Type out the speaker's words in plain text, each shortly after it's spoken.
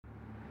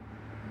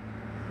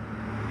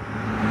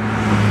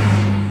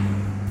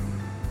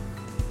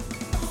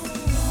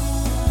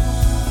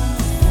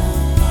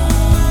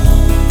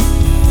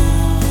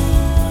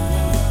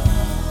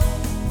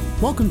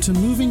Welcome to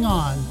Moving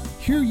On.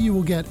 Here you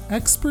will get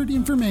expert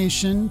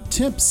information,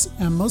 tips,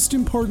 and most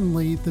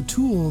importantly, the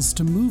tools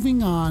to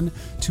moving on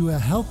to a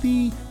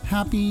healthy,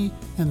 happy,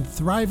 and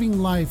thriving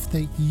life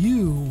that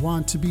you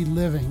want to be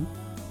living.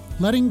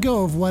 Letting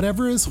go of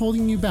whatever is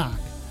holding you back,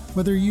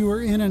 whether you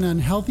are in an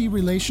unhealthy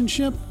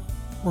relationship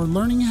or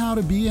learning how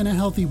to be in a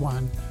healthy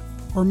one,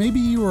 or maybe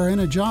you are in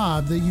a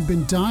job that you've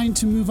been dying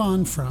to move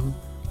on from.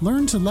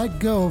 Learn to let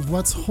go of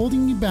what's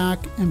holding you back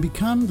and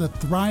become the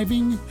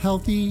thriving,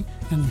 healthy,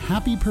 and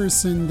happy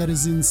person that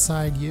is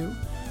inside you.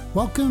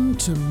 Welcome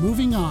to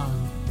Moving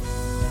On.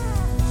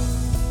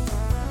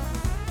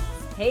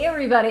 Hey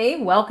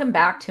everybody, welcome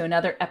back to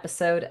another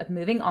episode of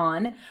Moving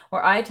On,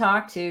 where I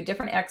talk to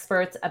different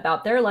experts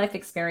about their life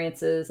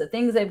experiences, the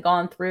things they've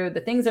gone through,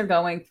 the things they're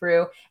going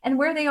through, and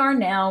where they are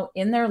now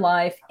in their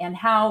life and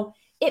how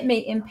it may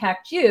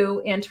impact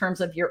you in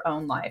terms of your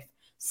own life.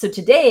 So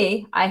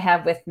today I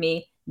have with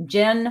me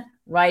Jen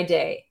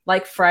Riday,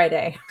 like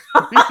Friday.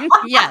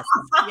 Yes.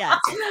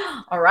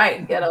 All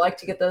right, good. I like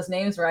to get those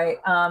names right.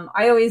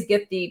 I always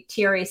get the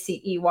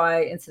Tracey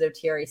instead of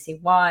Tracy,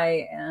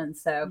 and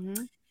so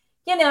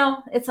you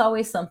know, it's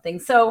always something.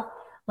 So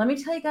let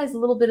me tell you guys a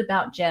little bit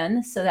about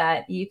Jen so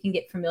that you can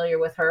get familiar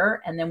with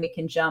her, and then we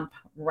can jump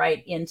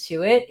right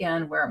into it.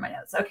 And where are my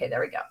notes? Okay, there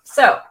we go.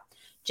 So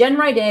Jen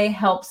Riday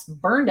helps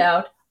burned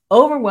out,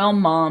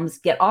 overwhelmed moms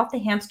get off the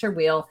hamster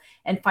wheel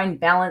and find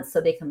balance so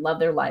they can love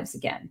their lives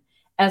again.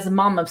 As a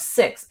mom of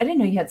 6, I didn't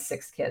know you had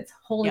 6 kids.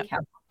 Holy cow.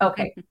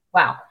 Okay.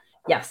 Wow.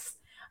 Yes.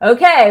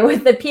 Okay.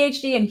 With the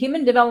PhD in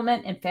human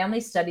development and family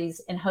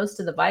studies and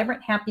host of the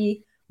Vibrant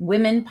Happy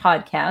Women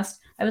podcast.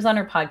 I was on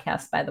her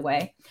podcast, by the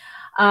way.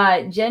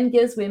 Jen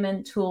gives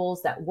women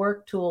tools that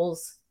work.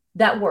 Tools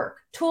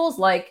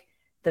like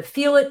the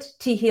feel it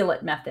to heal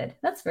it method.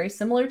 That's very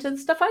similar to the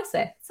stuff I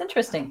say. It's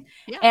interesting.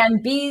 Yeah.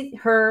 And be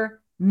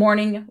her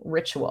morning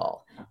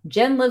ritual.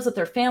 Jen lives with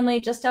her family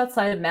just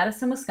outside of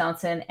Madison,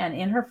 Wisconsin, and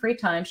in her free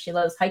time, she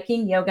loves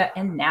hiking, yoga,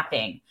 and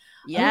napping.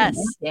 Yes,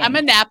 I'm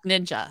a nap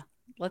ninja.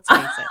 Let's face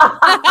it.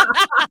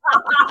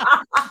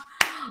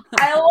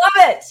 I love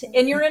it.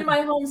 And you're in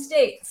my home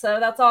state, so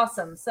that's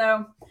awesome.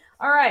 So,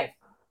 all right.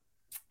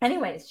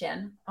 Anyways,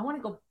 Jen, I want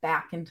to go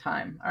back in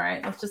time. All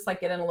right. Let's just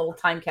get in a little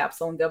time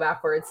capsule and go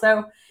backwards.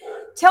 So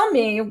tell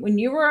me, when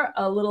you were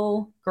a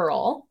little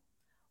girl,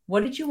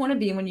 what did you want to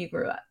be when you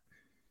grew up?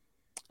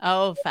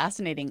 Oh,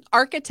 fascinating.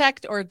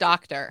 Architect or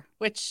doctor,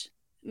 which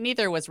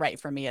neither was right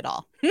for me at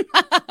all.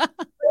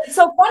 It's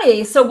so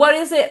funny. So what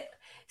is it?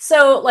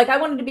 So I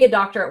wanted to be a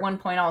doctor at one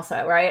point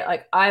also,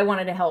 right? I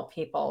wanted to help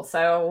people.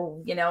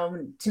 So,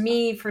 to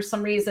me, for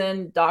some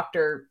reason,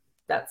 doctor,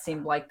 that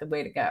seemed like the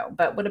way to go.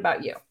 But what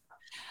about you?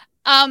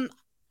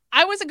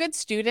 I was a good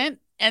student.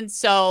 And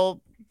so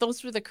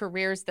those were the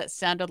careers that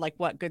sounded like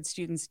what good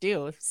students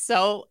do.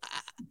 So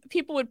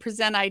people would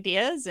present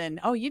ideas and,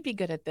 oh, you'd be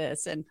good at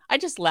this. And I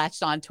just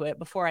latched onto it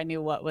before I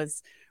knew what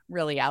was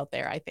really out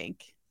there, I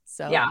think.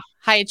 So yeah,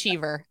 high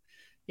achiever.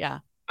 Yeah.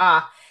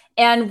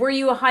 And were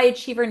you a high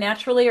achiever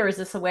naturally, or is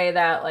this a way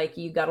that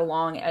you got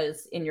along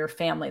as in your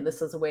family?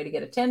 This is a way to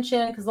get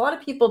attention? Because a lot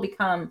of people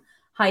become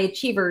high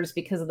achievers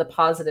because of the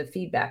positive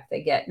feedback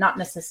they get, not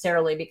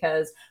necessarily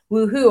because,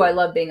 woohoo, I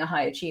love being a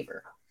high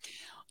achiever.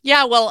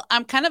 Yeah, well,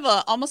 I'm kind of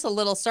almost a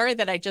little sorry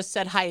that I just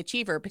said high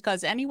achiever,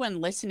 because anyone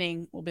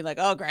listening will be like,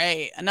 oh,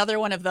 great, another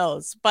one of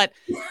those. But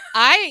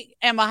I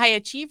am a high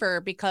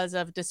achiever because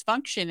of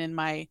dysfunction in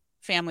my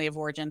family of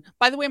origin.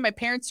 By the way, my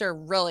parents are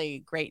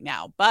really great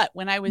now. But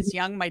when I was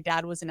young, my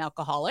dad was an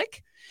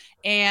alcoholic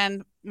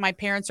and my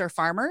parents are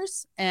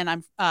farmers, and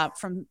I'm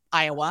from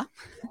Iowa.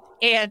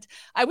 And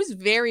I was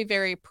very,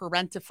 very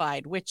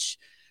parentified, which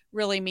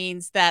really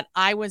means that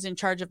I was in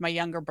charge of my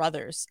younger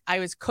brothers. I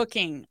was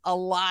cooking a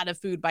lot of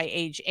food by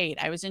age 8.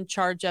 I was in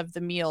charge of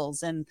the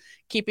meals and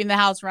keeping the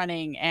house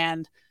running.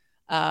 And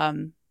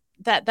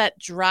that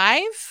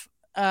drive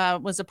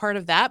was a part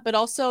of that. But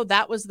also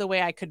that was the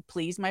way I could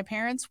please my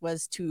parents,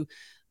 was to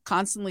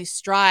constantly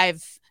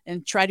strive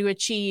and try to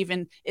achieve.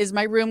 And is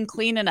my room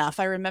clean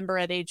enough? I remember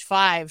at age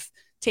 5,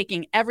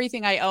 taking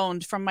everything I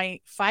owned from my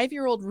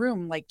 5-year-old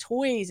room, like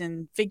toys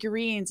and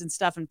figurines and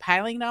stuff, and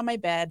piling it on my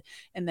bed,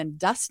 and then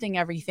dusting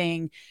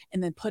everything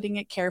and then putting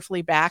it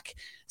carefully back.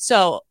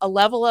 So a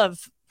level of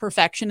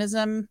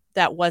perfectionism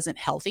that wasn't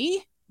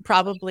healthy,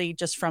 probably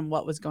just from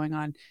what was going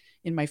on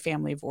in my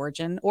family of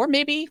origin, or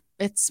maybe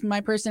it's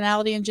my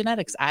personality and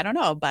genetics. I don't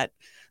know, but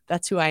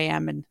that's who I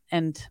am,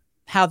 and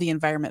how the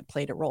environment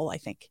played a role, I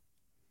think.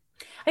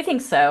 I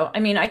think so. I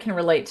mean, I can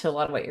relate to a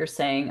lot of what you're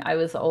saying. I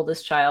was the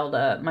oldest child.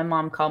 My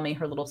mom called me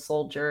her little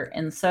soldier.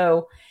 And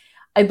so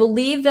I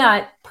believe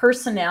that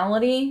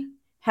personality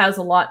has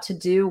a lot to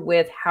do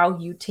with how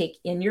you take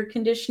in your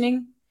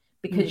conditioning,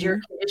 because your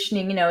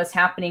conditioning, is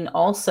happening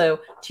also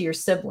to your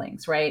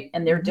siblings, right?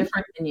 And they're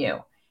different than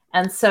you.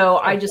 And so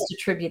I just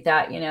attribute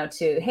that,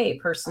 to, hey,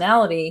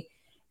 personality.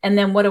 And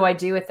then what do I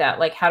do with that?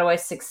 How do I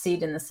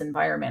succeed in this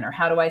environment? Or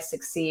how do I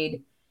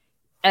succeed,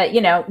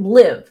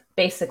 live,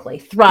 basically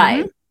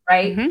thrive,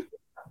 right?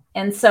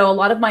 And so a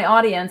lot of my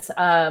audience,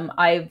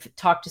 I've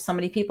talked to so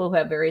many people who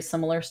have very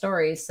similar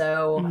stories.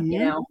 So,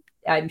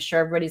 I'm sure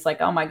everybody's like,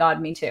 oh my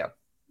God, me too.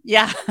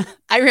 Yeah,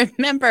 I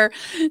remember,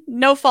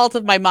 no fault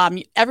of my mom.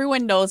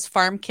 Everyone knows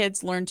farm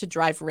kids learn to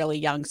drive really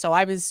young. So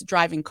I was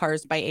driving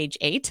cars by age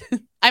 8.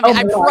 I mean,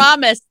 I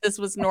promise this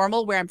was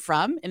normal where I'm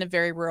from, in a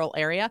very rural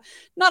area,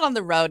 not on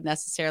the road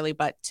necessarily,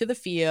 but to the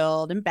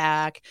field and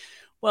back.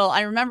 Well,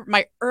 I remember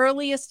my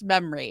earliest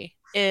memory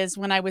is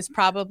when I was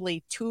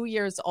probably 2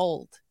 years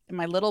old and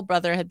my little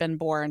brother had been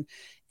born.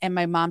 And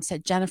my mom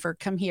said, Jennifer,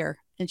 come here.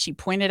 And she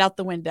pointed out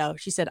the window.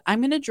 She said, I'm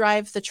going to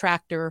drive the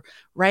tractor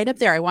right up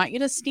there. I want you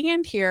to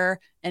stand here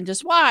and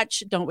just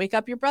watch. Don't wake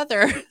up your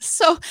brother.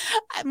 So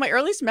my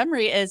earliest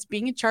memory is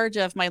being in charge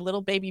of my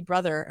little baby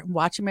brother,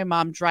 watching my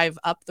mom drive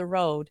up the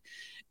road.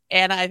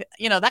 And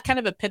that kind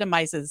of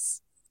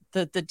epitomizes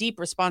the deep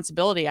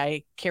responsibility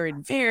I carried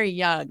very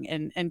young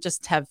and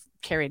just have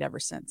carried ever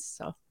since.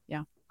 So,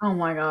 yeah. Oh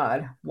my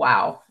God.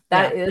 Wow.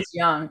 That is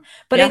young.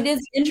 But it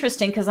is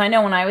interesting because I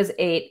know when I was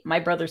 8, my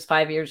brother's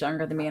 5 years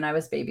younger than me and I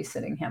was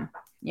babysitting him,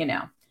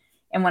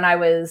 And when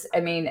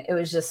it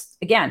was just,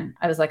 again,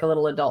 I was like a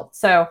little adult.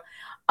 So,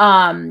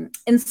 and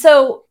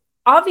so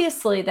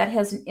obviously that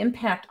has an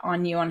impact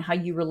on you on how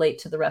you relate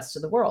to the rest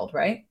of the world,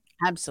 right?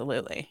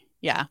 Absolutely.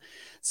 Yeah.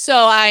 So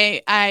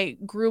I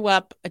grew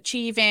up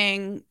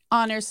achieving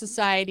honor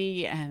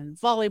society and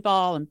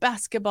volleyball and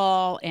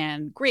basketball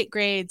and great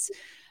grades,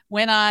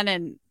 went on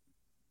and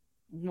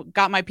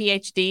got my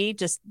PhD,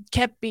 just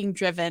kept being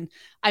driven.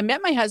 I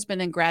met my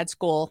husband in grad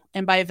school.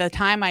 And by the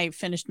time I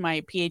finished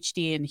my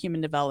PhD in human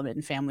development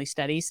and family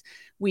studies,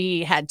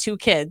 we had 2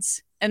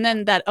 kids. And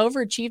then that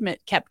overachievement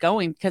kept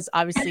going because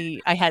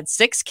obviously I had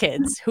 6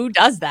 kids. Who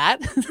does that?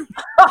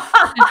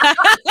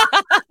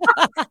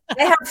 I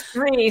have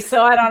 3,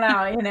 so I don't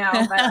know,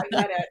 but I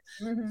get it.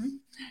 Mm-hmm.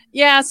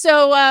 Yeah.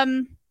 So,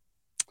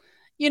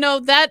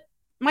 that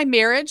my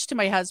marriage to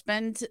my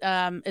husband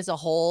is a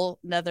whole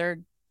another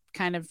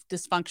kind of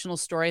dysfunctional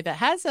story that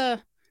has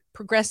a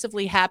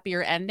progressively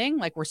happier ending.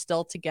 Like we're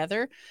still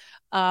together.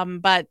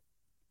 But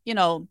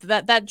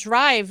that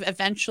drive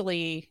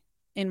eventually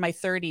in my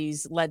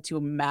 30s led to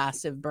a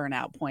massive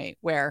burnout point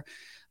where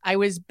I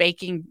was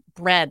baking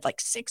bread,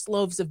 like 6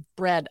 loaves of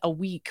bread a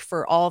week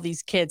for all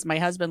these kids. My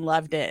husband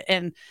loved it.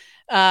 And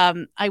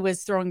I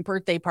was throwing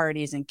birthday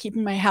parties and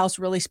keeping my house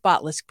really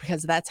spotless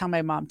because that's how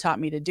my mom taught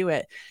me to do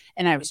it.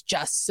 And I was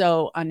just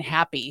so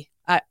unhappy.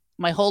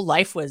 My whole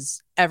life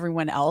was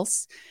everyone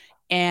else.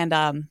 And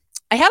I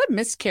had a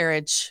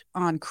miscarriage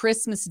on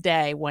Christmas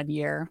Day one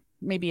year,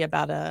 maybe a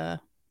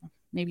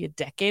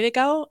decade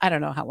ago. I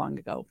don't know how long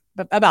ago,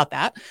 but about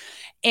that.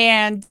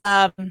 And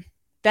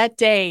that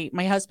day,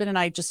 my husband and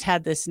I just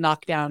had this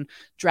knockdown,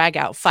 drag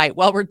out fight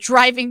while we're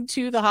driving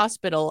to the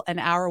hospital an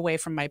hour away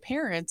from my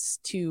parents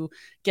to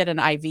get an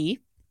IV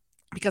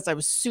because I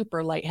was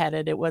super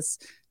lightheaded. It was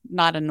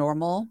not a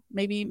normal,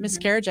 maybe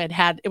miscarriage.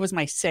 It was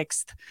my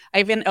 6th. I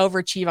even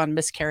overachieve on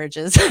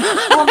miscarriages.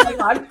 Oh my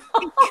God.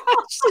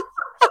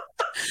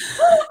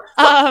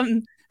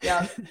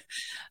 Yeah.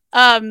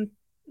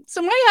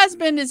 So my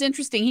husband is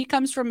interesting. He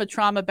comes from a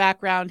trauma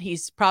background.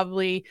 He's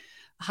probably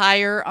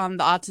higher on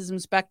the autism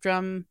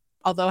spectrum,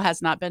 although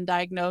has not been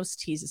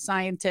diagnosed. He's a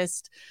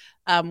scientist.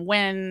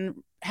 When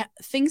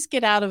things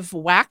get out of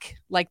whack,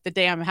 like the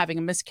day I'm having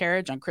a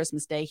miscarriage on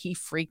Christmas Day, he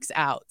freaks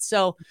out.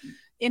 So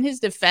in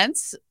his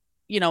defense,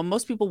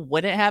 most people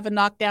wouldn't have a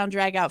knockdown,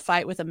 drag out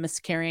fight with a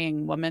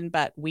miscarrying woman,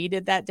 but we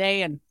did that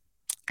day. And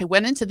I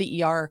went into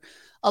the ER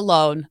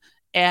alone,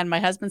 and my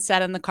husband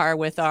sat in the car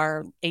with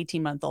our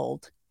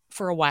 18-month-old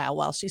for a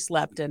while she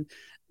slept. And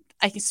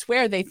I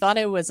swear they thought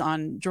I was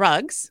on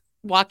drugs,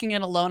 walking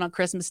in alone on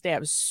Christmas Day. I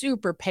was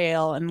super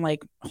pale and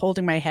like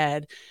holding my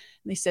head.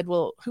 And they said,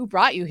 well, who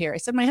brought you here? I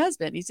said, my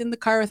husband. He's in the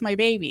car with my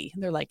baby.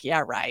 And they're like,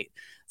 yeah, right.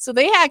 So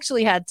they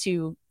actually had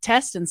to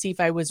test and see if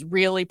I was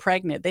really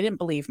pregnant. They didn't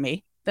believe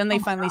me. Then they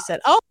finally said,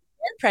 oh,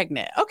 you're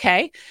pregnant.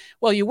 Okay.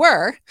 Well, you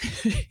were.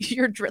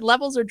 Your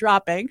levels are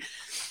dropping.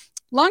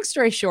 Long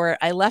story short,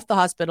 I left the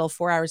hospital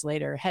 4 hours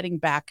later, heading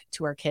back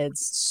to our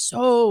kids.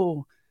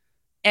 So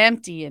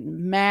empty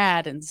and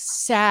mad and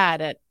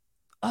sad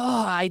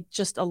I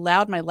just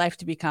allowed my life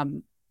to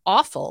become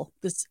awful,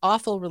 this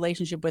awful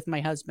relationship with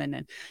my husband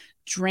and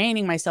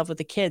draining myself with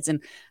the kids.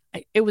 And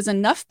it was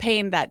enough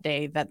pain that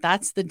day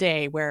that's the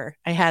day where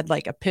I had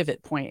like a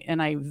pivot point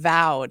and I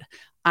vowed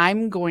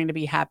I'm going to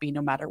be happy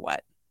no matter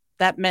what.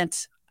 That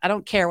meant I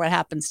don't care what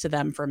happens to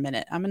them for a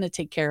minute. I'm going to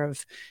take care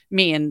of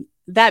me. And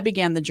that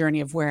began the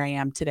journey of where I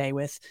am today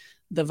with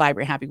the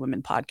Vibrant Happy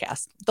Women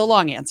podcast. The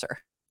long answer.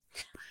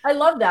 I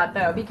love that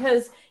though,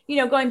 because,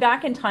 going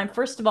back in time,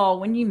 first of all,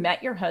 when you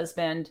met your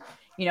husband,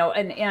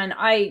 and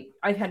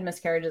I've had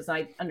miscarriages,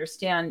 I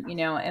understand,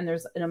 and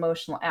there's an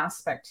emotional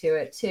aspect to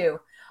it too.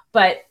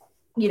 But,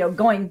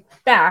 going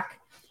back,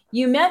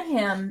 you met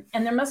him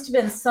and there must have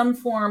been some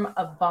form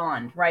of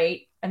bond,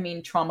 right? I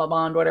mean, trauma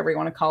bond, whatever you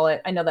want to call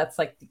it. I know that's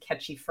like the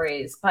catchy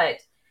phrase, but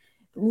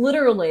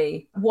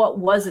literally, what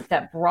was it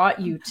that brought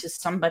you to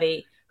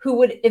somebody who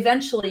would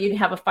eventually you'd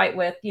have a fight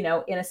with, you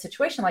know, in a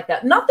situation like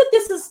that. Not that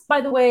this is,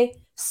 by the way,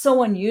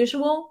 so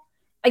unusual.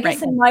 I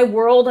guess in my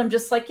world, I'm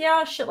just like,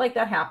 yeah, shit like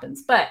that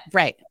happens. But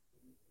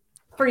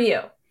for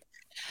you.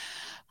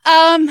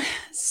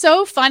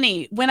 So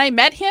funny. When I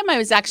met him, I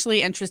was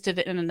actually interested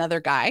in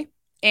another guy,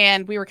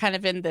 and we were kind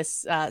of in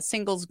this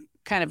singles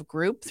kind of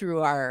group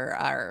through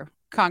our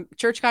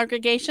church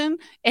congregation.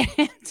 And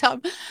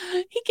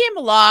he came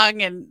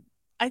along, and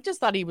I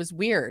just thought he was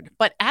weird.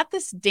 But at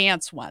this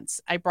dance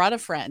once, I brought a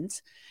friend,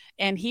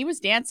 and he was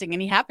dancing,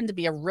 and he happened to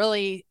be a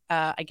really,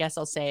 I guess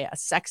I'll say, a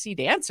sexy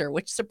dancer,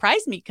 which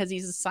surprised me because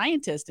he's a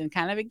scientist and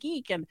kind of a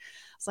geek. And I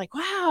was like,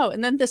 wow.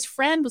 And then this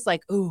friend was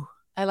like, ooh,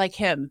 I like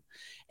him.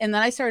 And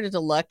then I started to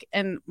look,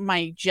 and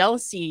my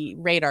jealousy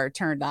radar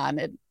turned on.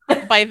 And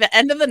by the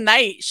end of the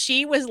night,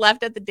 she was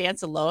left at the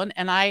dance alone,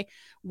 and I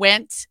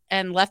went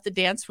and left the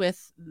dance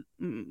with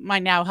my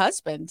now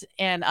husband.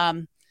 And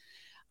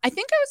I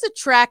think I was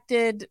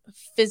attracted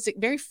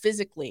very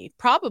physically.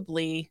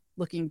 Probably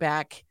looking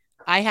back,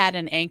 I had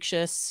an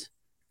anxious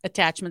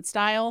attachment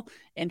style,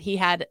 and he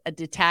had a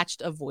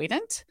detached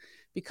avoidant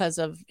because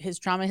of his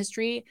trauma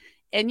history.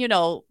 And, you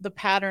know, the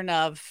pattern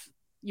of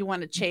you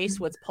want to chase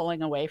what's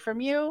pulling away from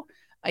you,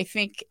 I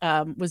think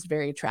was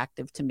very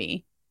attractive to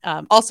me.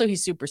 Also,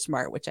 he's super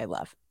smart, which I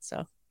love.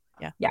 So,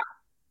 yeah.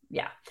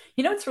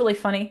 You know, it's really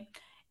funny.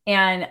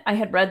 And I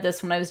had read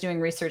this when I was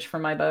doing research for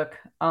my book,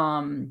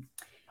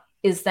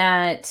 is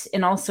that,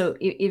 and also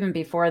even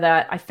before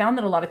that, I found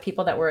that a lot of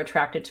people that were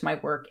attracted to my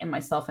work, and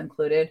myself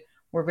included,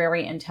 were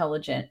very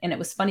intelligent. And it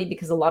was funny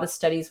because a lot of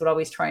studies would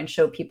always try and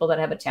show people that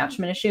have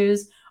attachment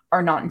issues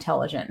are not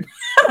intelligent.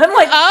 I'm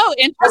like, oh,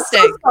 interesting.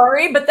 I'm so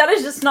sorry, but that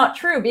is just not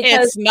true,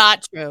 because it's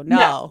not true.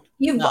 No,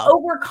 you've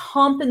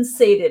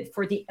overcompensated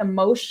for the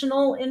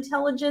emotional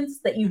intelligence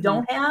that you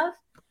don't have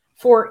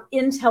for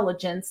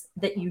intelligence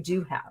that you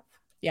do have.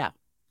 Yeah,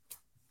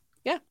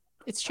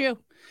 it's true.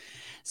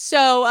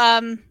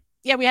 So,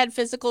 we had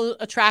physical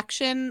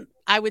attraction.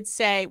 I would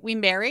say we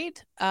married.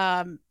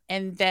 And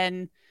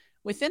then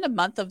within a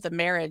month of the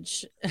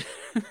marriage,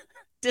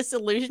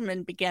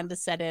 disillusionment began to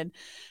set in,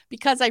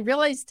 because I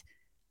realized,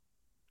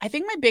 I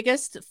think my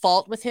biggest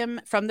fault with him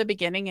from the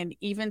beginning, and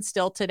even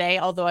still today,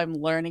 although I'm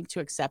learning to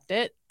accept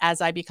it as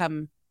I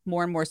become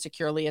more and more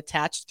securely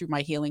attached through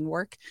my healing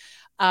work,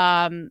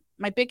 my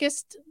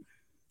biggest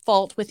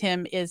fault with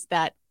him is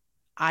that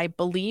I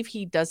believe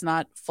he does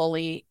not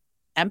fully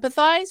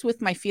empathize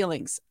with my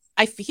feelings.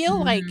 I feel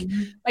like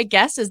my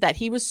guess is that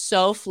he was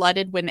so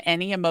flooded when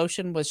any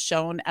emotion was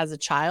shown as a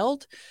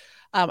child.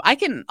 I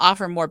can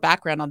offer more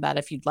background on that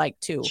if you'd like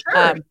to.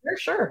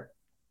 Sure.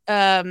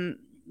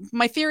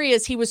 My theory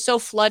is he was so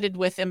flooded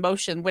with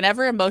emotion.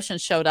 Whenever emotion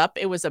showed up,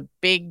 it was a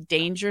big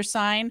danger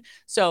sign.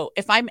 So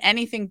if I'm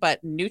anything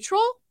but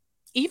neutral,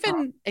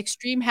 even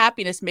extreme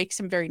happiness makes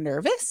him very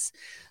nervous.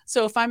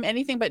 So if I'm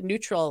anything but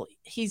neutral,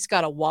 he's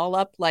got a wall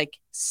up, like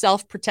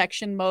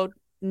self-protection mode,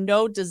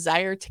 no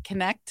desire to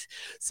connect.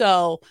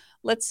 So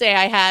let's say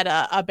I had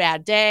a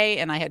bad day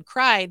and I had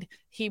cried,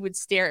 he would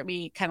stare at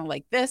me kind of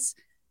like this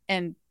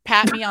and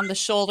pat me on the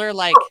shoulder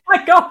like, oh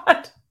my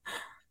God,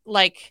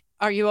 like,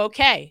 are you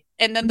okay?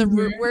 And then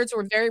the words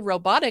were very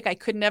robotic. I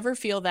could never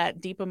feel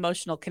that deep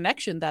emotional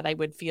connection that I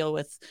would feel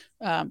with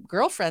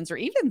girlfriends, or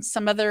even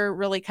some other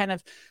really kind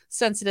of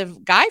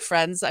sensitive guy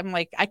friends. I'm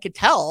like, I could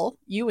tell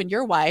you and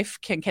your wife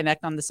can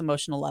connect on this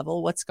emotional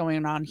level. What's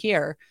going on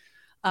here?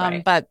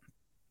 But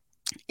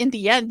in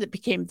the end, it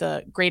became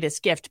the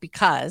greatest gift,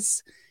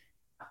 because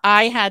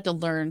I had to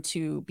learn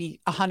to be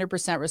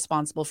 100%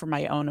 responsible for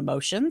my own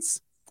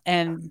emotions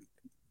and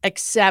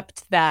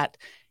accept that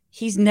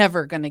he's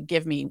never going to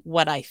give me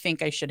what I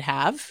think I should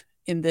have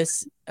in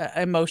this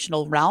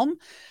emotional realm.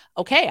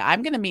 Okay,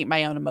 I'm going to meet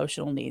my own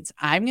emotional needs.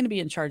 I'm going to be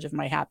in charge of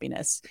my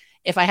happiness.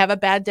 If I have a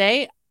bad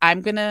day,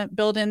 I'm going to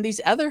build in these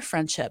other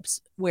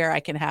friendships where I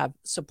can have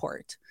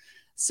support.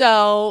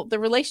 So the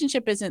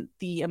relationship isn't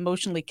the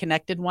emotionally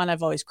connected one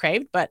I've always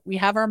craved, but we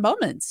have our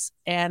moments,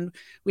 and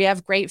we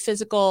have great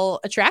physical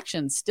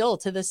attractions still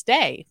to this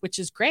day, which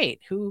is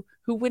great. Who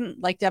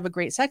wouldn't like to have a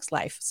great sex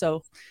life?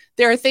 So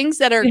there are things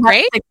that are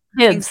great.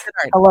 Kids.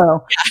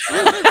 Hello.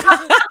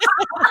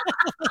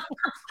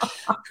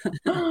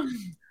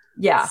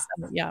 Yeah.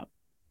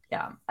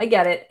 Yeah, I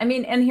get it. I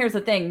mean, and here's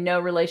the thing. No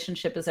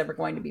relationship is ever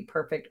going to be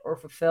perfect or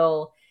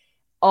fulfill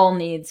all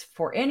needs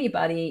for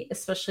anybody,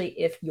 especially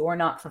if you're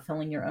not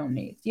fulfilling your own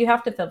needs. You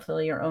have to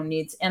fulfill your own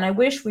needs. And I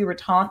wish we were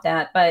taught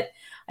that, but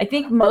I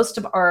think most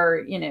of our,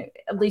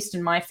 at least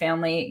in my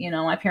family,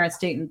 my parents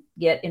didn't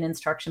get an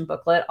instruction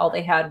booklet. All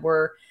they had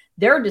were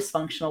their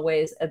dysfunctional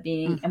ways of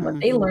being and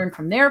what they learned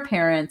from their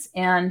parents.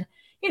 And,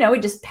 we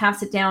just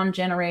pass it down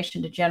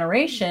generation to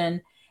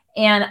generation.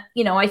 And,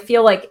 I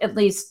feel like at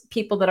least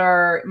people that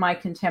are my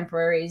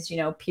contemporaries,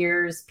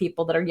 peers,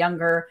 people that are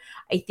younger,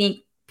 I think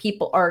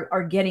people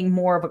are getting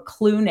more of a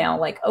clue now,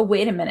 like, oh,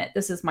 wait a minute,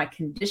 this is my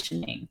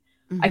conditioning.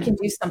 I can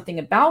do something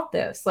about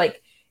this.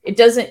 Like, it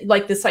doesn't,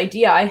 like, this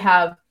idea I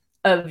have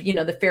of,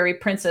 the fairy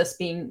princess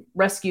being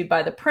rescued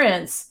by the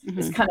prince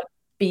is kind of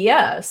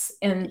BS,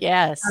 and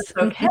Yes. that's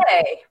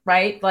okay,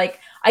 right? Like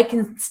I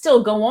can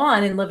still go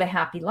on and live a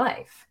happy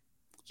life.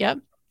 Yep.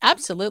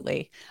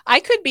 Absolutely. I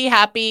could be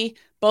happy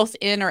both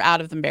in or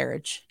out of the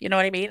marriage. You know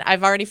what I mean?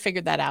 I've already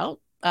figured that out.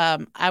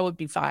 I would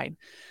be fine.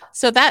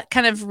 So that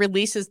kind of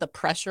releases the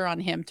pressure on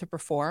him to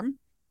perform.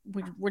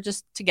 We're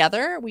just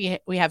together. We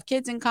have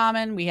kids in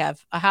common. We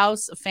have a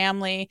house, a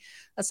family,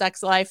 a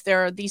sex life.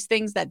 There are these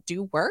things that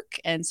do work.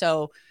 And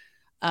so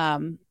I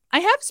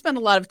have spent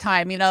a lot of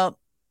time,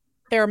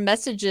 there are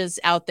messages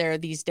out there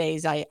these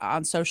days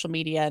on social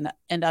media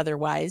and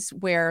otherwise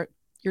where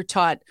you're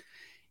taught,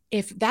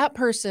 if that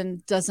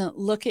person doesn't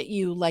look at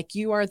you like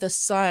you are the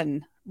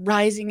sun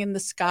rising in the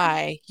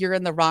sky, you're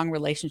in the wrong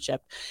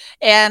relationship.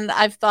 And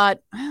I've thought,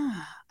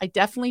 I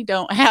definitely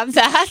don't have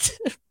that.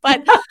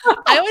 But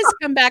I always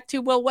come back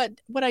to, well,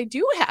 what I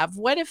do have,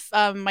 what if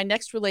my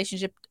next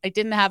relationship, I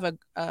didn't have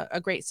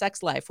a great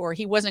sex life, or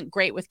he wasn't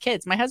great with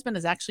kids? My husband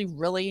is actually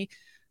really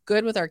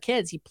good with our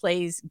kids. He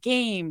plays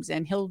games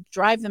and he'll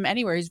drive them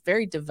anywhere. He's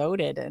very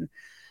devoted. And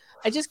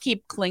I just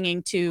keep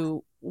clinging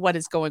to what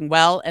is going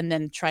well and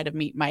then try to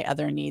meet my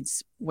other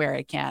needs where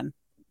I can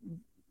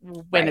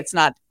when it's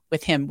not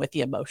with him with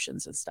the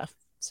emotions and stuff.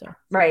 So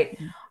right.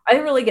 I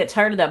really get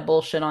tired of that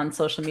bullshit on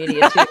social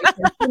media too,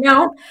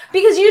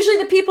 because usually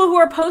the people who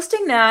are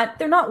posting that,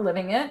 they're not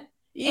living it.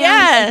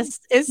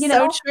 Yes, it's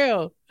so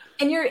true.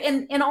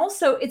 And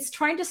also it's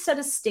trying to set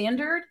a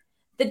standard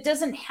that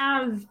doesn't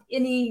have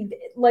any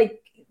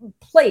like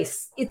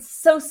place. It's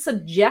so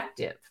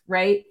subjective,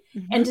 right?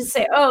 Mm-hmm. And to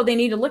say, oh, they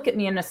need to look at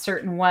me in a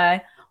certain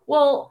way.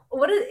 Well,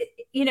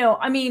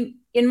 I mean,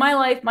 in my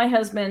life, my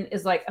husband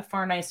is like a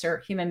far nicer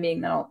human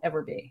being than I'll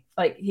ever be.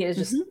 Like he is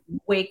just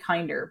way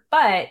kinder.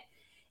 But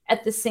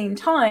at the same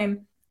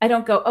time, I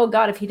don't go, oh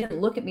God, if he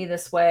didn't look at me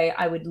this way,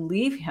 I would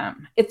leave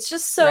him. It's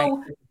just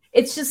so,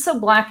 it's just so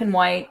black and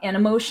white, and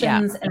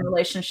emotions and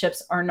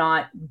relationships are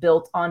not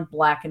built on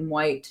black and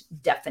white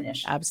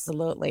definitions.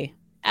 Absolutely.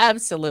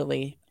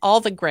 Absolutely. All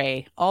the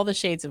gray, all the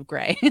shades of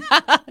gray,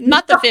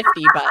 not the 50,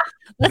 but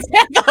let's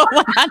go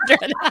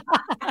 100.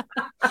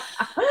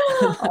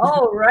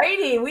 All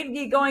righty. We'd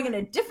be going in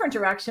a different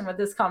direction with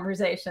this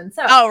conversation.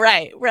 So,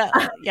 right.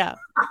 Yeah.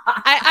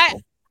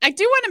 I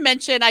do want to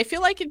mention, I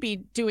feel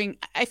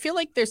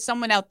like there's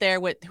someone out there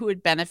who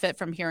would benefit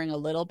from hearing a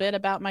little bit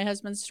about my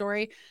husband's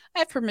story. I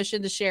have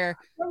permission to share,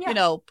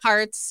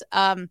 parts.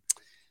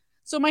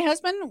 So my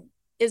husband,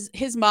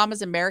 his mom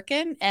is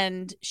American,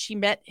 and she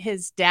met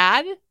his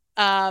dad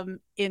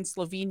in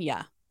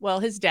Slovenia. Well,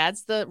 his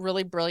dad's the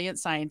really brilliant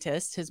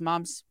scientist. His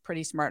mom's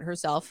pretty smart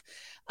herself,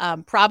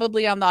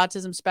 probably on the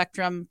autism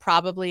spectrum,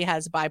 probably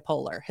has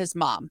bipolar, his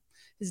mom.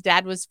 His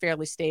dad was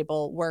fairly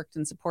stable, worked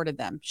and supported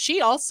them.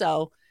 She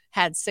also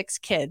had 6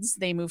 kids.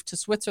 They moved to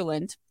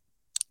Switzerland.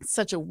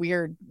 Such a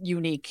weird,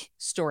 unique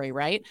story,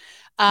 right?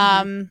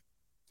 Mm-hmm.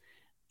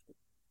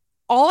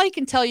 All I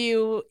can tell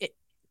you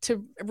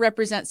to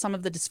represent some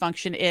of the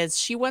dysfunction is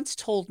she once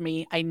told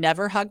me I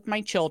never hugged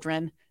my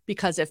children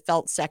because it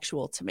felt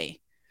sexual to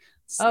me.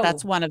 So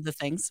that's one of the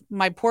things.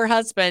 My poor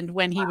husband,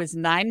 when he was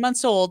 9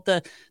 months old,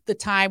 the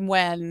time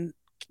when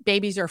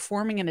babies are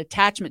forming an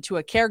attachment to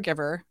a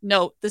caregiver.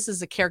 No, this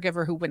is a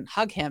caregiver who wouldn't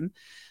hug him.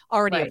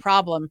 Already a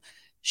problem.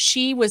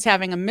 She was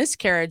having a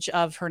miscarriage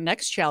of her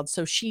next child.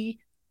 So she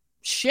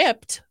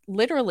shipped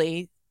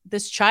literally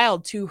this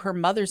child to her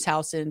mother's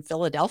house in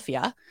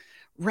Philadelphia,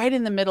 right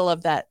in the middle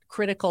of that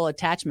critical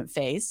attachment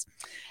phase.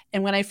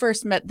 And when I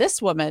first met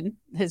this woman,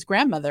 his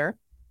grandmother,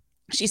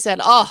 she said,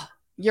 oh,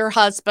 your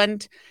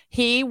husband,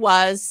 he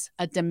was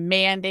a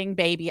demanding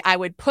baby. I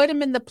would put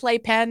him in the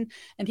playpen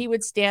and he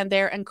would stand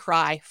there and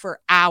cry for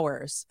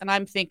hours. And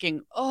I'm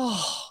thinking,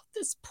 oh,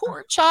 this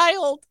poor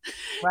child.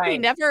 Right. He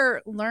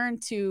never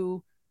learned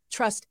to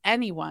trust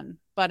anyone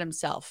but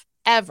himself,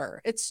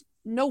 ever. It's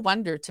no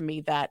wonder to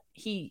me that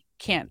he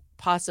can't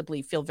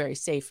possibly feel very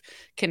safe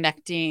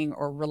connecting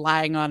or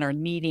relying on or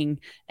needing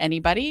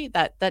anybody.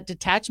 That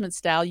detachment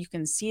style, you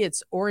can see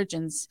its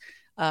origins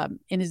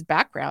in his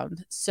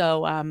background.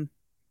 So,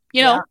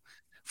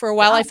 for a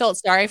while I felt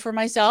sorry for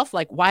myself.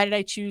 Like, why did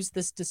I choose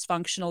this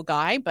dysfunctional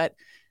guy? But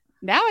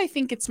now I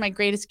think it's my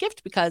greatest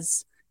gift,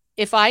 because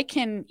if I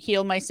can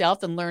heal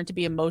myself and learn to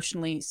be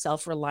emotionally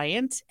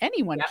self-reliant,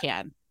 anyone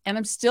can. And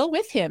I'm still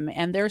with him,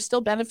 and there are still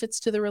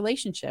benefits to the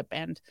relationship.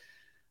 And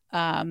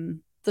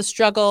the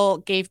struggle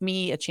gave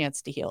me a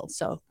chance to heal.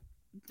 So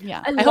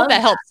I hope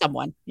that helps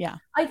someone. Yeah.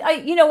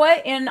 I you know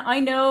what? And I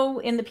know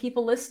in the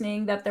people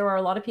listening that there are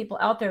a lot of people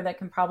out there that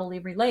can probably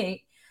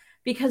relate,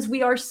 because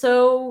we are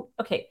so,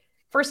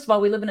 first of all,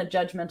 we live in a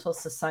judgmental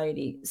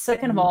society.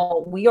 Second of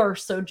all, we are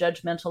so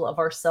judgmental of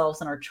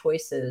ourselves and our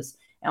choices,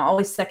 and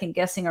always second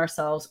guessing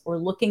ourselves, or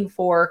looking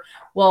for,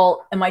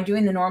 well, am I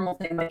doing the normal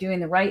thing? Am I doing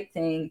the right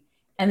thing?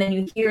 And then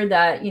you hear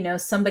that,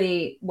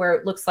 somebody where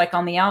it looks like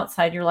on the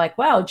outside, you're like,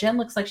 wow, Jen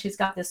looks like she's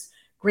got this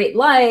great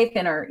life,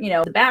 and her,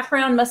 the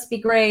background must be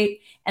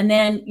great. And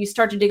then you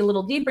start to dig a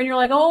little deeper and you're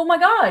like, oh my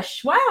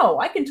gosh, wow,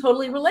 I can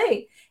totally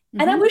relate.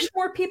 And I wish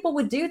more people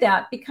would do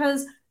that,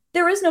 because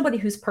there is nobody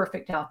who's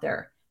perfect out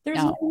there. There's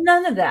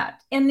none of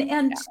that.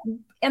 And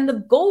And the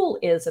goal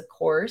is, of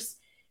course,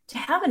 to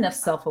have enough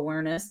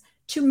self-awareness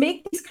to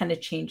make these kind of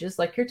changes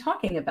like you're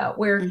talking about,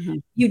 where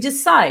you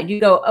decide,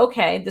 you go,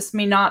 okay, this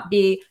may not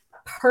be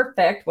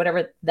perfect,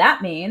 whatever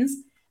that means,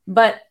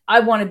 but I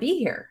want to be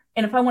here.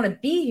 And if I want to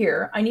be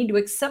here, I need to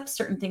accept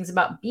certain things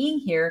about being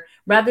here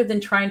rather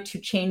than trying to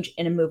change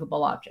an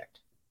immovable object.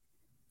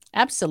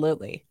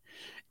 Absolutely.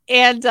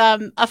 And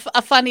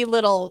a funny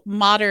little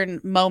modern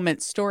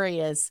moment story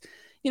is,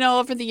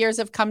 over the years,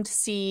 I've come to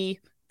see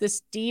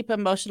this deep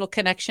emotional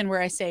connection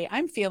where I say,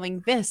 I'm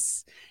feeling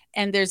this.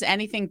 And there's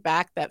anything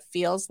back that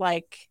feels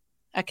like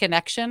a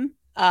connection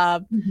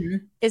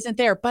isn't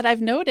there. But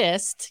I've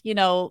noticed,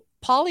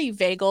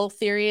 polyvagal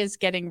theory is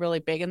getting really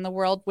big in the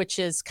world, which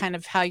is kind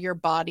of how your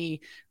body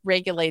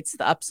regulates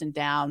the ups and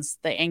downs,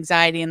 the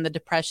anxiety and the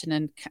depression,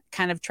 and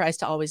kind of tries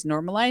to always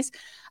normalize.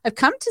 I've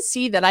come to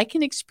see that I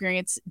can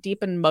experience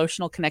deep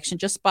emotional connection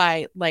just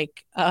by I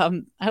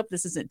hope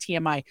this isn't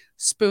TMI,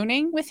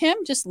 spooning with him,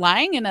 just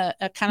lying in a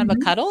kind of a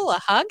cuddle,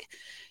 a hug.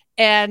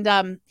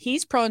 And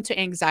he's prone to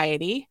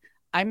anxiety.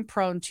 I'm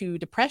prone to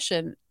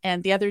depression.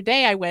 And the other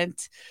day I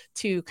went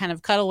to kind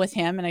of cuddle with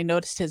him and I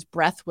noticed his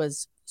breath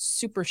was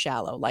super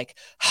shallow, like,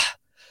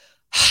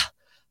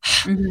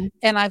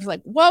 and I was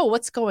like, whoa,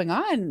 what's going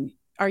on?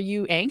 Are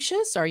you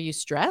anxious? Are you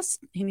stressed?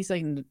 And he's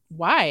like,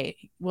 why?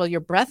 Well, your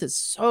breath is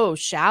so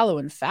shallow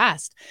and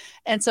fast.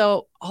 And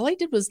so all I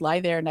did was lie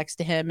there next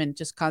to him and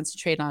just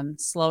concentrate on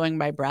slowing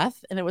my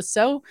breath. And it was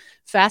so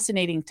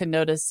fascinating to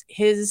notice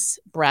his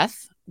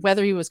breath,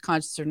 whether he was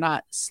conscious or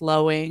not,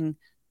 slowing,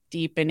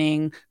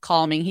 deepening,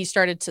 calming. He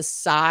started to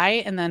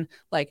sigh and then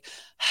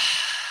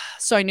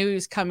so I knew he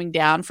was coming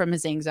down from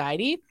his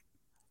anxiety.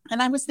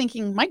 And I was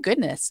thinking, my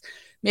goodness,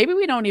 maybe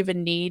we don't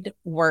even need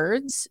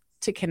words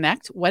to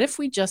connect. What if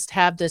we just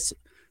have this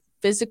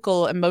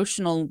physical,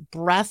 emotional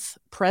breath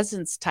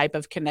presence type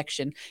of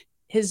connection?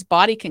 His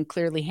body can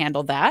clearly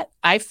handle that.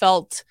 I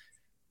felt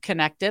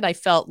connected. I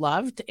felt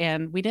loved.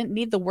 And we didn't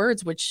need the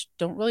words, which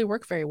don't really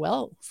work very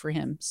well for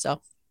him.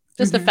 So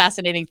just a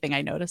fascinating thing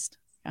I noticed.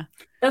 Yeah.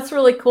 That's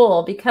really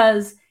cool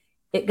because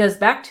it goes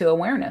back to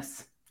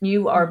awareness.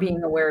 You are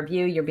being aware of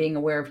you. You're being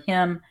aware of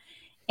him.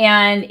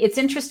 And it's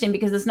interesting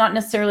because it's not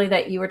necessarily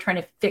that you were trying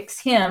to fix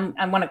him.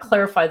 I want to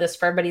clarify this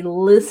for everybody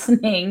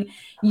listening.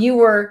 You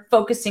were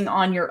focusing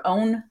on your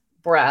own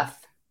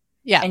breath.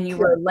 Yeah. And you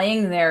were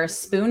laying there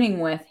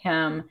spooning with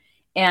him.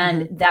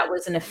 And that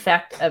was an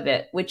effect of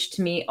it, which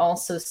to me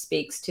also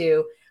speaks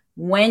to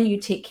when you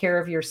take care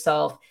of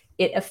yourself,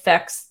 it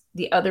affects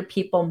the other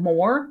people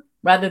more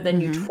rather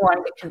than you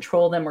trying to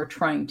control them or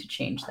trying to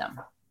change them.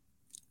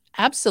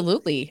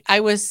 Absolutely.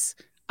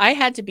 I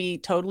had to be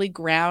totally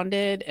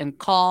grounded and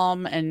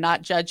calm and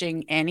not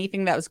judging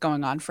anything that was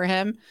going on for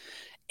him.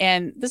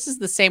 And this is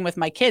the same with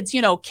my kids.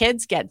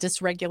 Kids get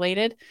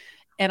dysregulated.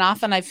 And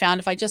often I found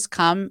if I just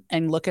come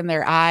and look in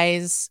their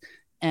eyes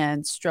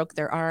and stroke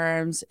their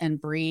arms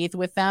and breathe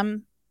with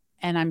them,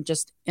 and I'm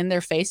just in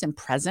their face and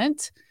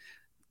present,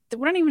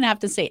 we don't even have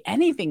to say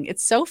anything.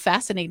 It's so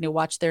fascinating to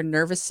watch their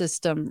nervous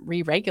system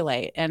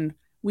re-regulate. And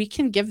we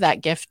can give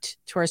that gift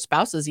to our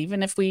spouses,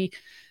 even if we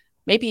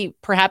maybe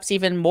perhaps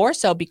even more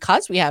so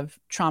because we have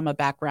trauma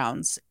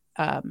backgrounds,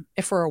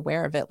 if we're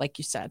aware of it, like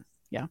you said.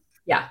 Yeah.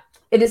 Yeah.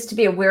 It is to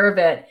be aware of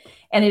it.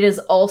 And it is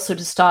also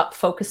to stop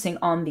focusing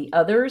on the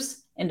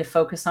others and to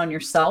focus on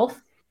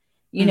yourself,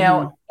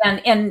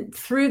 and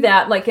through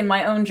that, like in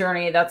my own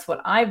journey, that's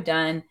what I've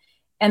done.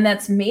 And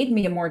that's made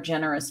me a more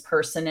generous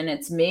person. And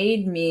it's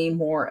made me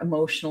more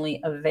emotionally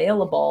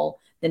available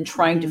than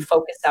trying to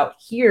focus out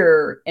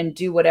here and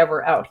do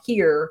whatever out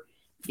here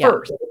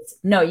first.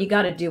 No, you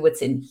got to do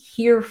what's in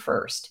here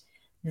first.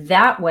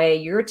 That way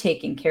you're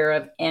taken care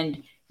of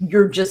and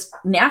you're just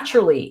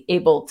naturally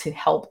able to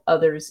help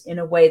others in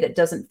a way that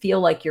doesn't feel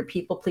like you're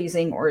people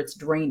pleasing or it's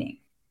draining.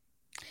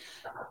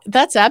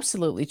 That's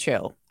absolutely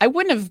true. I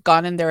wouldn't have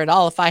gone in there at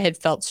all if I had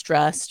felt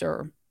stressed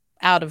or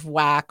out of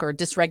whack or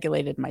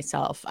dysregulated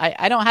myself.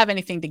 I don't have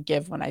anything to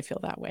give when I feel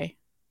that way.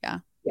 Yeah.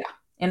 Yeah.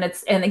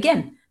 And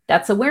again,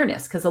 that's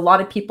awareness, because a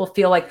lot of people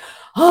feel like,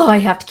 oh, I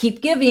have to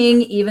keep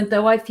giving, even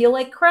though I feel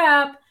like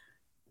crap.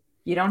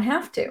 You don't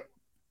have to.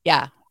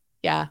 Yeah.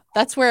 Yeah.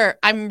 That's where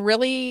I'm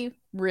really,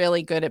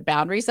 really good at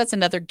boundaries. That's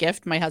another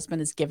gift my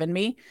husband has given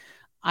me.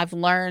 I've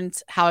learned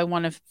how I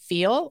want to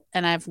feel,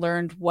 and I've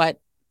learned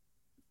what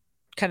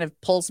kind of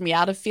pulls me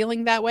out of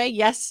feeling that way.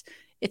 Yes,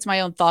 it's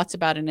my own thoughts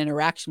about an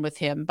interaction with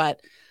him,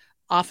 but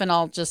often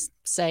I'll just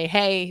say,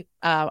 hey,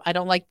 I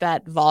don't like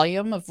that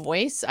volume of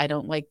voice.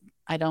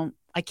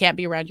 I can't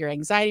be around your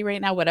anxiety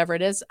right now, whatever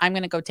it is. I'm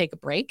going to go take a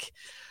break.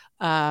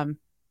 And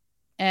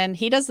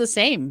he does the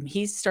same.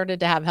 He's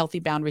started to have healthy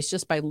boundaries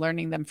just by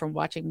learning them from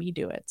watching me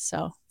do it.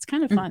 So it's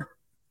kind of fun.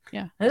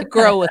 Yeah. To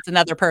grow with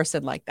another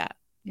person like that.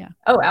 Yeah.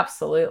 Oh,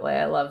 absolutely.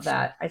 I love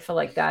that. I feel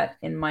like that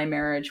in my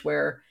marriage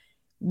where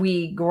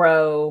we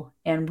grow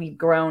and we've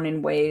grown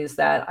in ways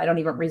that I don't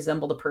even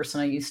resemble the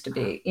person I used to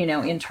be,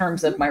 in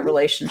terms of my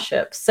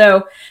relationship.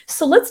 So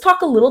let's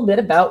talk a little bit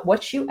about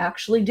what you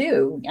actually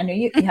do. I know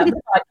you have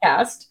the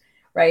podcast,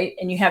 right?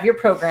 And you have your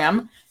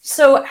program.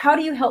 So how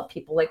do you help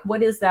people? Like,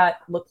 what does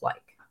that look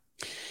like?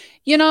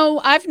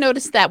 I've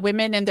noticed that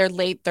women in their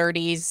late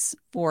 30s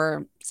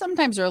or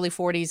sometimes early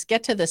 40s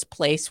get to this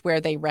place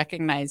where they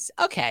recognize,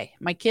 okay,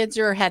 my kids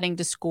are heading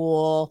to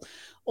school,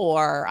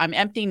 or I'm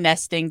empty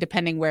nesting,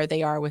 depending where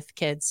they are with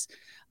kids,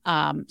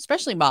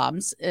 especially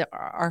moms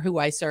are who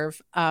I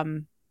serve,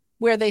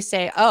 where they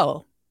say,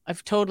 oh,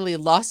 I've totally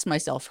lost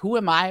myself. Who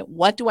am I?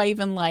 What do I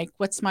even like?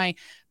 What's my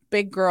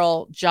big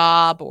girl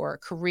job or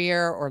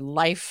career or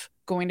life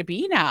going to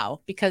be now,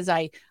 because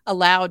I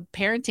allowed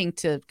parenting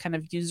to kind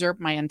of usurp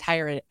my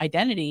entire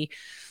identity.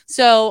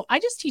 So I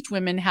just teach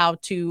women how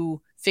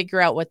to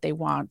figure out what they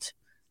want,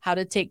 how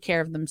to take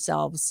care of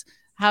themselves,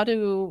 how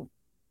to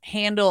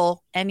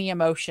handle any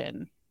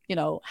emotion,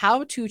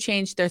 how to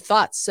change their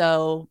thoughts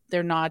so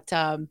they're not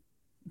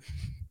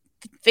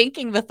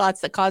thinking the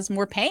thoughts that cause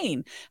more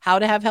pain, how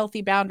to have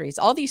healthy boundaries,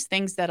 all these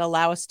things that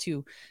allow us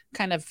to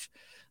kind of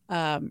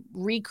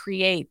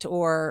recreate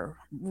or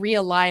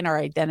realign our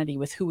identity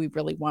with who we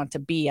really want to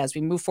be as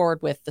we move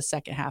forward with the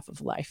second half of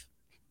life.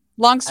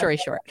 Long story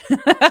short.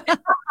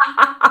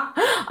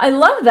 I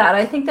love that.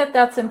 I think that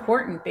that's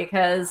important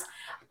because,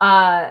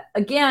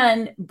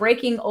 again,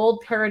 breaking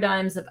old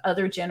paradigms of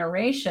other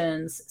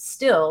generations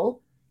still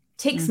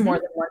takes more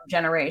than one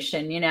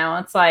generation.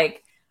 It's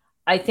like,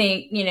 I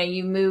think,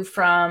 you move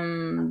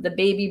from the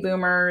baby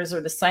boomers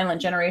or the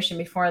silent generation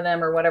before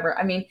them or whatever.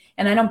 I mean,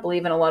 and I don't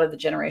believe in a lot of the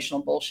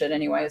generational bullshit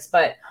anyways,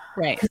 but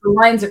right, because the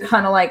lines are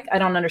kind of like, I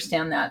don't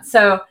understand that.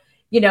 So,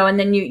 and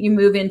then you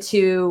move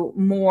into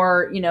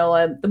more,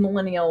 the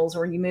millennials,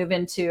 or you move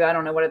into, I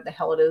don't know what the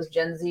hell it is,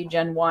 Gen Z,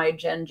 Gen Y,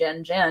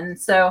 Gen.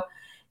 So,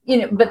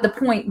 but the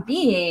point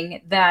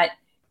being that,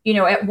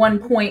 at one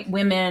point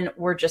women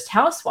were just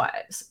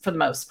housewives for the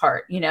most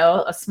part,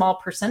 a small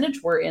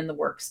percentage were in the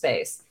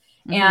workspace.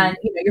 And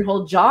your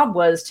whole job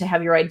was to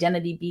have your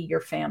identity be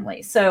your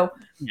family. So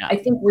I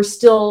think we're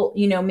still,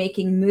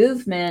 making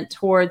movement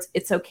towards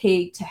it's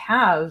okay to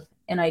have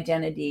an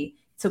identity.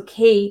 It's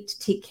okay to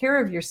take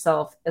care of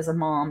yourself as a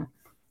mom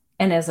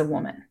and as a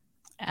woman.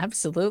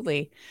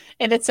 Absolutely.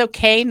 And it's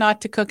okay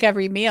not to cook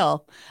every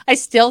meal. I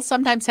still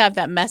sometimes have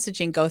that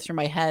messaging go through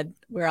my head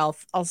where I'll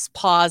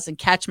pause and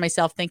catch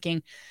myself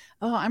thinking,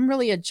 oh, I'm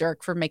really a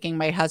jerk for making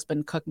my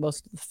husband cook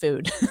most of the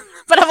food.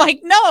 But I'm like,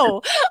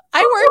 no,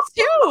 I work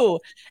too.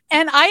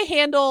 And I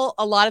handle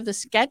a lot of the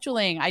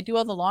scheduling. I do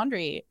all the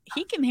laundry.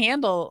 He can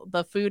handle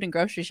the food and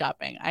grocery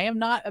shopping. I am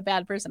not a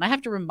bad person. I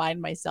have to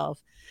remind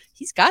myself,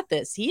 he's got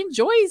this. He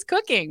enjoys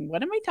cooking.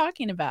 What am I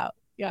talking about?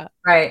 Yeah.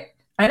 Right.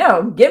 I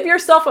know. Give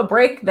yourself a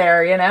break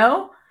there,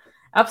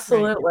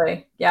 Absolutely.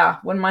 Right. Yeah.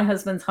 When my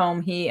husband's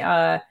home, he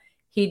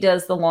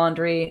does the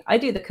laundry. I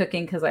do the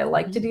cooking because I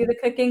like to do the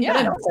cooking, but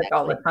I don't cook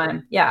all the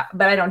time. Yeah,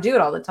 but I don't do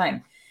it all the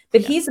time.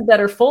 But he's a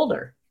better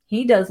folder.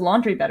 He does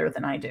laundry better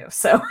than I do.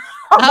 So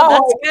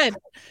that's good.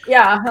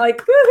 Yeah,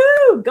 like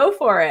woohoo, go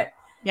for it.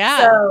 Yeah.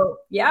 So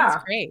yeah,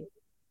 that's great.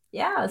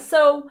 Yeah.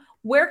 So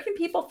where can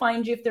people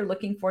find you if they're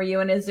looking for you?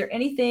 And is there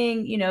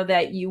anything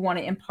that you want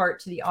to impart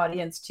to the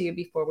audience too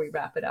before we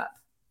wrap it up?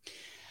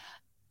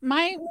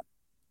 My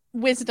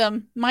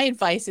wisdom, my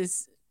advice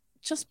is,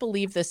 just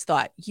believe this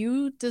thought.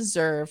 You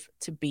deserve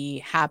to be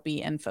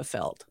happy and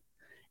fulfilled.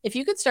 If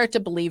you could start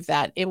to believe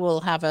that, it will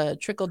have a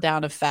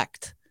trickle-down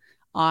effect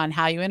on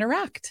how you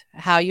interact,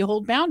 how you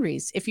hold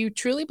boundaries. If you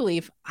truly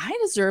believe, I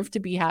deserve to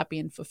be happy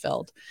and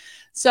fulfilled.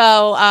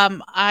 So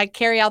I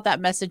carry out that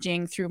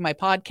messaging through my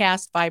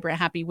podcast, Vibrant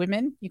Happy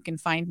Women. You can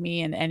find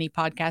me in any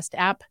podcast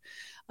app.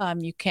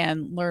 You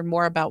can learn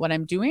more about what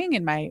I'm doing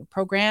in my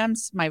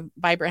programs, my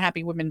Vibrant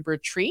Happy Women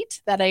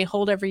retreat that I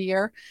hold every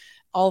year.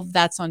 All of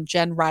that's on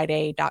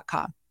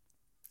jenriday.com.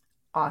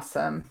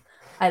 Awesome.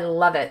 I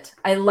love it.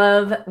 I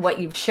love what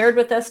you've shared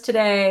with us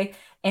today.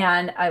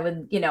 And I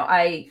would,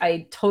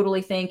 I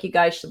totally think you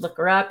guys should look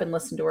her up and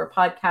listen to her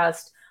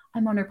podcast.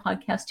 I'm on her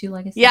podcast too,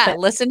 like I said. Yeah,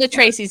 listen to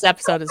Tracy's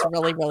episode. Is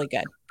really, really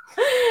good.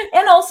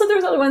 And also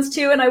there's other ones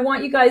too. And I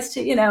want you guys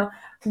to,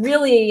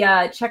 really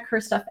check her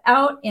stuff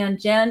out.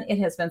 And Jen, it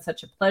has been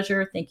such a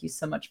pleasure. Thank you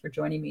so much for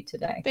joining me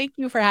today. Thank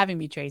you for having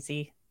me,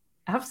 Tracy.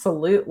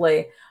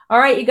 Absolutely. All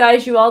right, you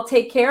guys, you all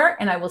take care.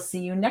 And I will see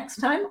you next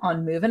time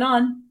on Moving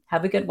On.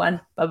 Have a good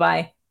one.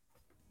 Bye-bye.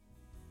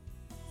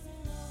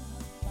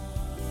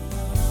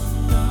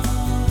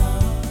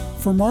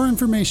 For more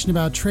information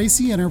about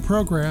Tracy and her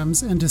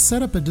programs and to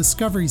set up a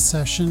discovery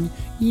session,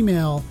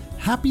 email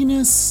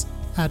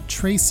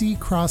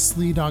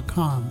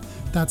happiness@tracycrossley.com.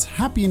 That's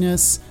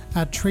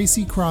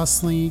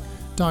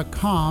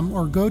happiness@tracycrossley.com,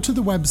 or go to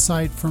the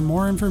website for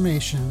more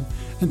information.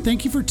 And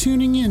thank you for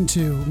tuning in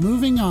to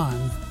Moving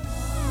On.